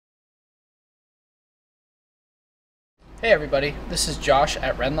Hey everybody, this is Josh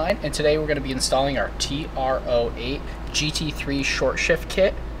at Rennline, and today we're going to be installing our TR08 GT3 short shift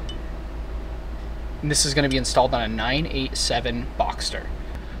kit. And this is going to be installed on a 987 Boxster.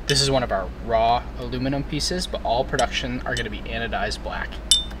 This is one of our raw aluminum pieces, but all production are going to be anodized black.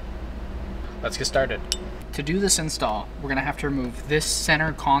 Let's get started. To do this install, we're going to have to remove this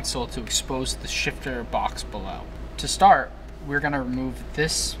center console to expose the shifter box below. To start, we're going to remove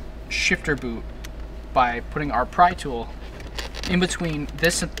this shifter boot by putting our pry tool in between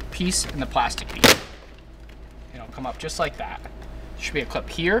this piece and the plastic piece. It'll come up just like that. There should be a clip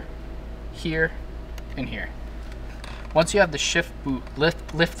here, here, and here. Once you have the shift boot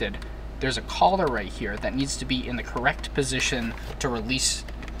lifted, there's a collar right here that needs to be in the correct position to release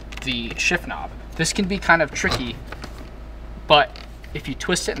the shift knob. This can be kind of tricky, but if you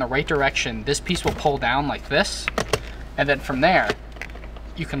twist it in the right direction, this piece will pull down like this, and then from there,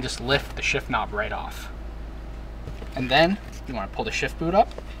 you can just lift the shift knob right off. And then you want to pull the shift boot up,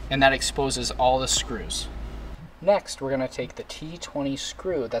 and that exposes all the screws. Next, we're going to take the T20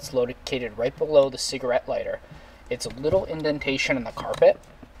 screw that's located right below the cigarette lighter. It's a little indentation in the carpet,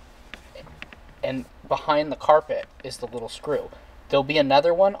 and behind the carpet is the little screw. There'll be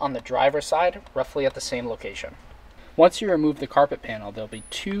another one on the driver's side, roughly at the same location. Once you remove the carpet panel, there'll be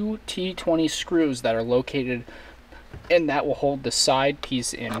two T20 screws that are located, and that will hold the side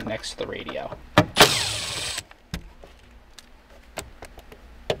piece in next to the radio.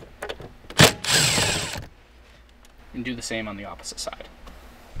 And do the same on the opposite side.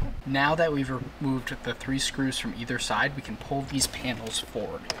 Now that we've removed the three screws from either side, we can pull these panels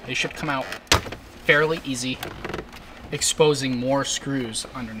forward. They should come out fairly easy, exposing more screws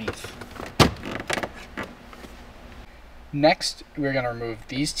underneath. Next, we're going to remove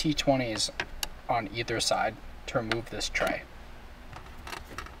these T20s on either side to remove this tray.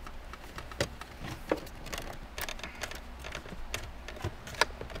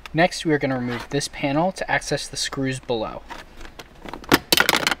 Next, we are going to remove this panel to access the screws below.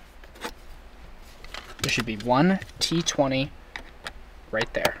 There should be one T20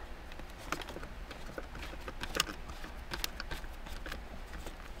 right there.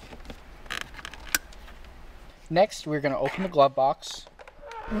 Next, we're going to open the glove box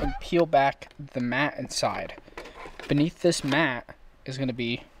and peel back the mat inside. Beneath this mat is going to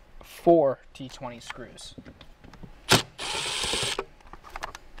be 4 T20 screws.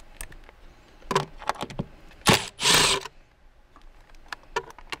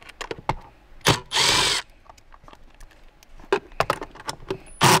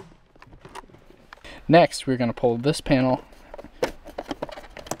 Next, we're going to pull this panel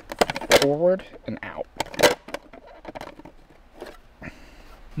forward and out.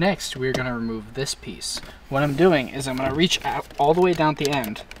 Next, we're going to remove this piece. What I'm doing is I'm going to reach out all the way down at the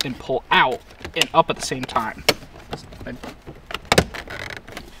end and pull out and up at the same time.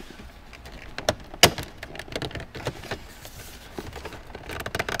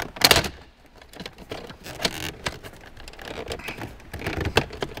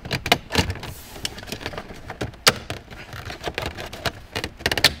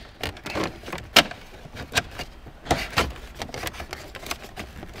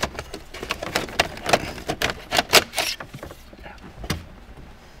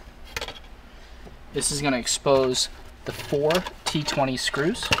 This is going to expose the 4 T20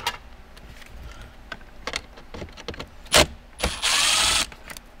 screws.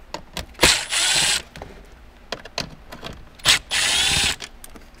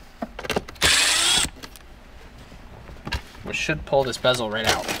 Which should pull this bezel right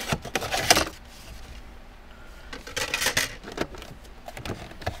out.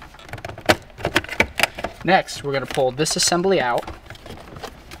 Next, we're going to pull this assembly out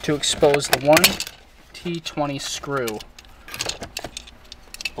to expose the 1 T20 screw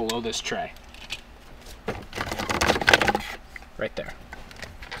below this tray. Right there.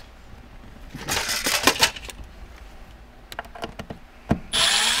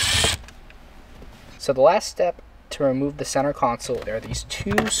 So the last step to remove the center console are these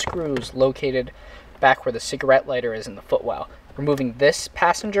 2 screws located back where the cigarette lighter is in the footwell. Removing this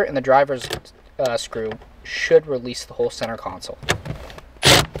passenger and the driver's screw should release the whole center console.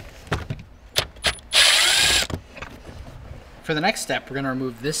 For the next step, we're going to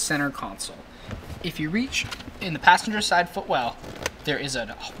remove this center console. If you reach in the passenger side footwell, there is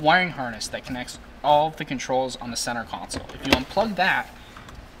a wiring harness that connects all of the controls on the center console. If you unplug that,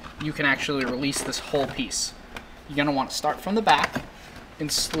 you can actually release this whole piece. You're going to want to start from the back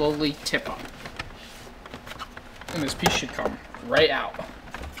and slowly tip up. And this piece should come right out.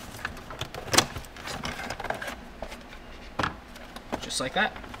 Just like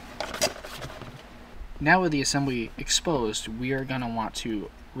that. Now with the assembly exposed, we are going to want to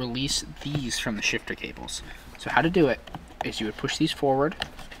release these from the shifter cables. So how to do it is you would push these forward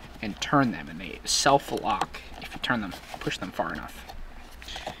and turn them, and they self-lock if you push them far enough.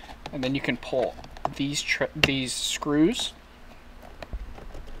 And then you can pull these screws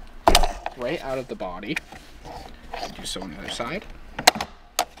right out of the body. Do so on the other side,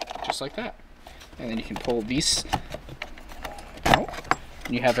 just like that. And then you can pull these out,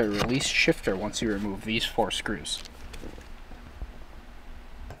 and you have a release shifter once you remove these 4 screws.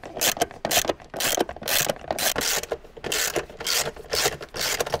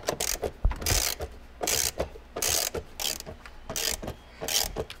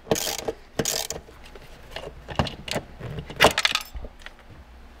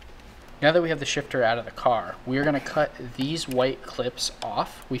 Now that we have the shifter out of the car, we're going to cut these white clips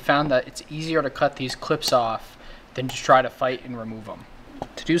off. We found that it's easier to cut these clips off than to try to fight and remove them.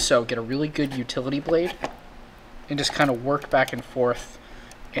 To do so, get a really good utility blade and just kind of work back and forth,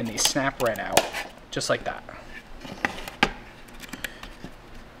 and they snap right out, just like that.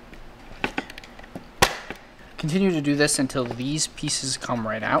 Continue to do this until these pieces come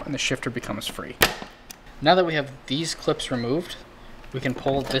right out and the shifter becomes free. Now that we have these clips removed, we can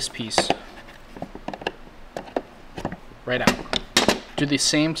pull this piece right out. Do the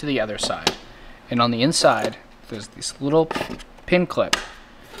same to the other side. And on the inside, there's this little pin clip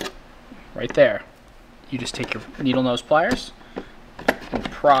right there. You just take your needle nose pliers and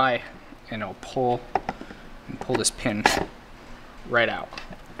pry, and it'll pull this pin right out.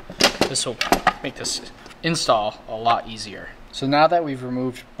 This will make this install a lot easier. So now that we've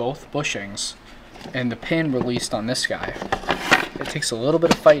removed both bushings and the pin released on this guy, it takes a little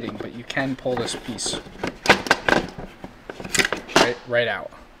bit of fighting, but you can pull this piece right out.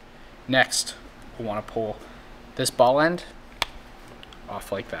 Next, we'll want to pull this ball end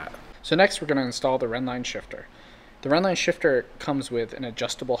off like that. So next we're going to install the Rennline shifter. The Rennline shifter comes with an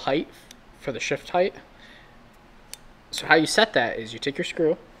adjustable height for the shift height. So how you set that is you take your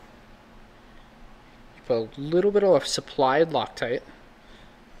screw, you put a little bit of supplied Loctite,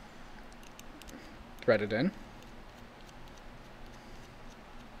 thread it in,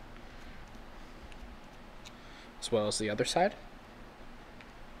 as well as the other side.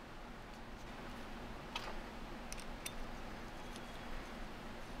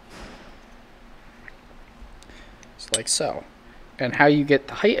 Just like so. And how you get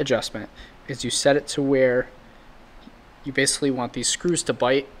the height adjustment is you set it to where you basically want these screws to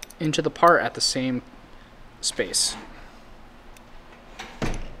bite into the part at the same space.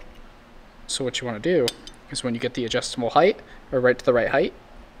 So what you want to do is when you get the adjustable height, or right to the right height,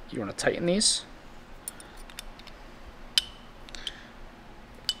 you want to tighten these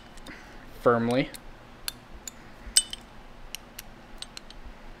firmly.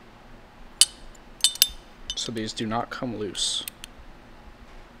 So these do not come loose.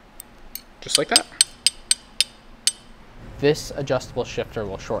 Just like that. This adjustable shifter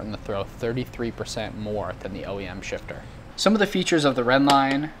will shorten the throw 33% more than the OEM shifter. Some of the features of the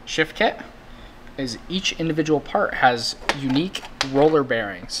Rennline shift kit is each individual part has unique roller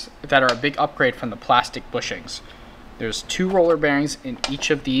bearings that are a big upgrade from the plastic bushings. There's 2 roller bearings in each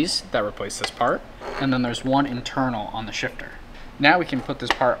of these that replace this part, and then there's 1 internal on the shifter. Now we can put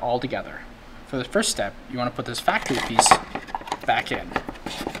this part all together. For the first step, you want to put this factory piece back in.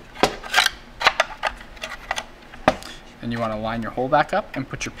 And you want to line your hole back up and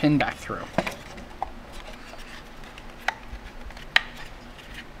put your pin back through.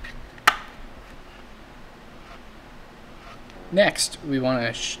 Next, we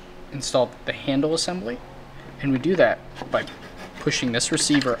want to install the handle assembly. And we do that by pushing this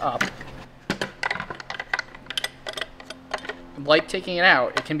receiver up. Like taking it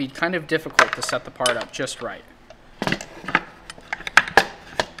out, it can be kind of difficult to set the part up just right.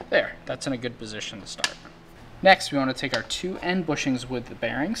 There, that's in a good position to start. Next, we want to take our 2 end bushings with the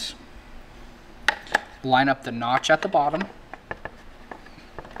bearings, line up the notch at the bottom.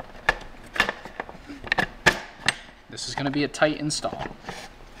 This is going to be a tight install.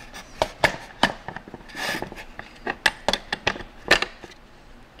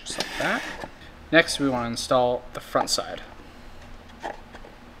 Just like that. Next, we want to install the front side.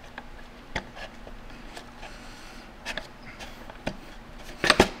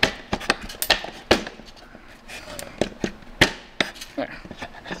 There.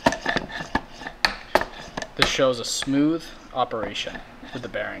 This shows a smooth operation with the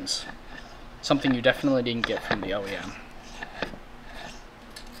bearings. Something you definitely didn't get from the OEM.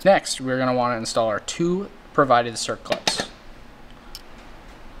 Next, we're going to want to install our 2 provided circlips.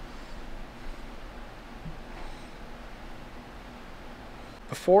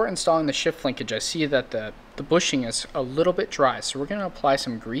 before installing the shift linkage, I see that the bushing is a little bit dry, so we're going to apply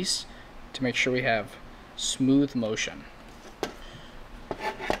some grease to make sure we have smooth motion. I'm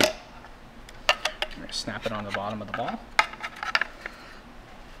going to snap it on the bottom of the ball.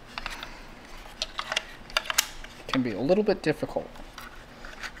 It can be a little bit difficult.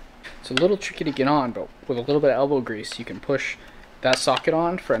 It's a little tricky to get on, but with a little bit of elbow grease, you can push that socket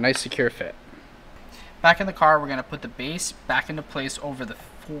on for a nice secure fit. Back in the car, we're going to put the base back into place over the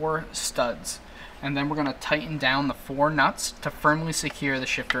 4 studs, and then we're going to tighten down the 4 nuts to firmly secure the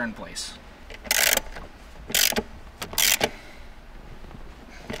shifter in place.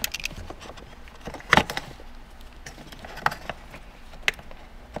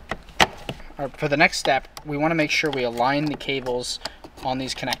 For the next step, we want to make sure we align the cables on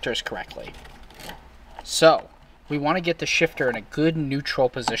these connectors correctly. So, we want to get the shifter in a good neutral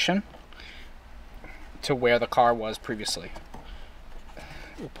position to where the car was previously.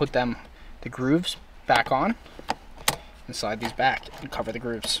 We'll put the grooves back on and slide these back and cover the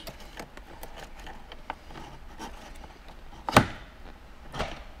grooves.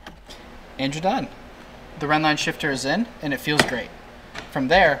 And you're done. The Rennline shifter is in and it feels great. From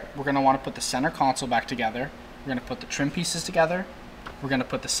there, we're going to want to put the center console back together. We're going to put the trim pieces together. We're going to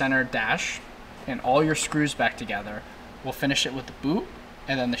put the center dash and all your screws back together. We'll finish it with the boot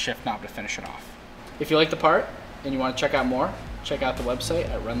and then the shift knob to finish it off. If you like the part and you want to check out more, check out the website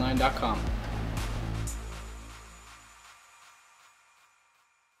at Rennline.com.